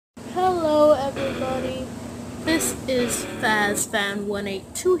this is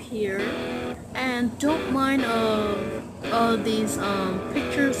FazFan182 here, and don't mind all these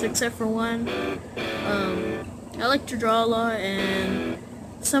pictures except for one. I like to draw a lot, and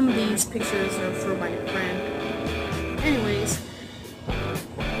some of these pictures are for my friend. Anyways,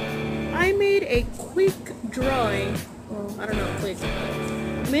 I made a quick drawing. Well, I don't know, quick.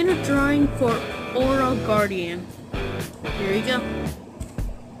 I made a drawing for Aura Guardian. Here you go.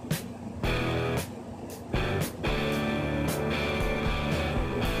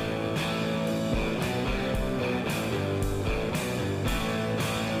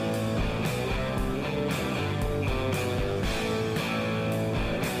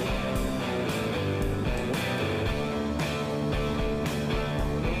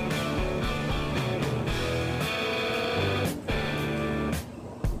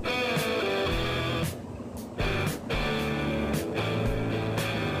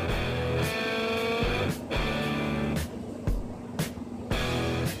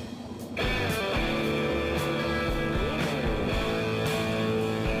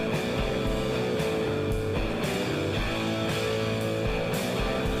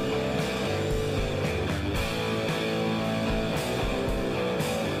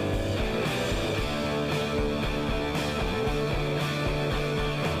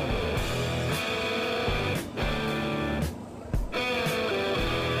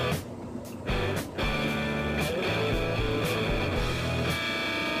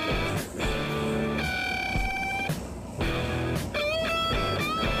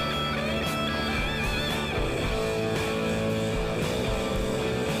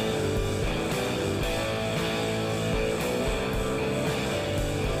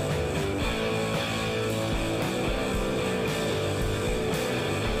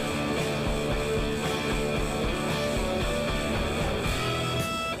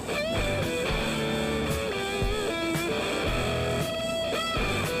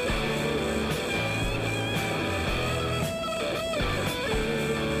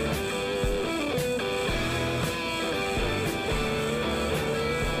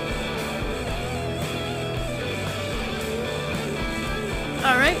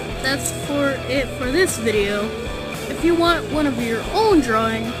 Alright, that's it for this video. If you want one of your own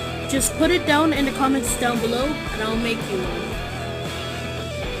drawing, just put it down in the comments down below and I'll make you one.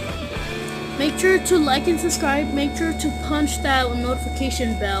 Make sure to like and subscribe, make sure to punch that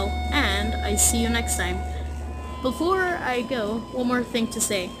notification bell, and I see you next time. Before I go, one more thing to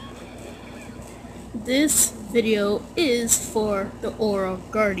say. This video is for the Aura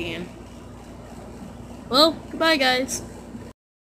Guardian. Well, goodbye guys.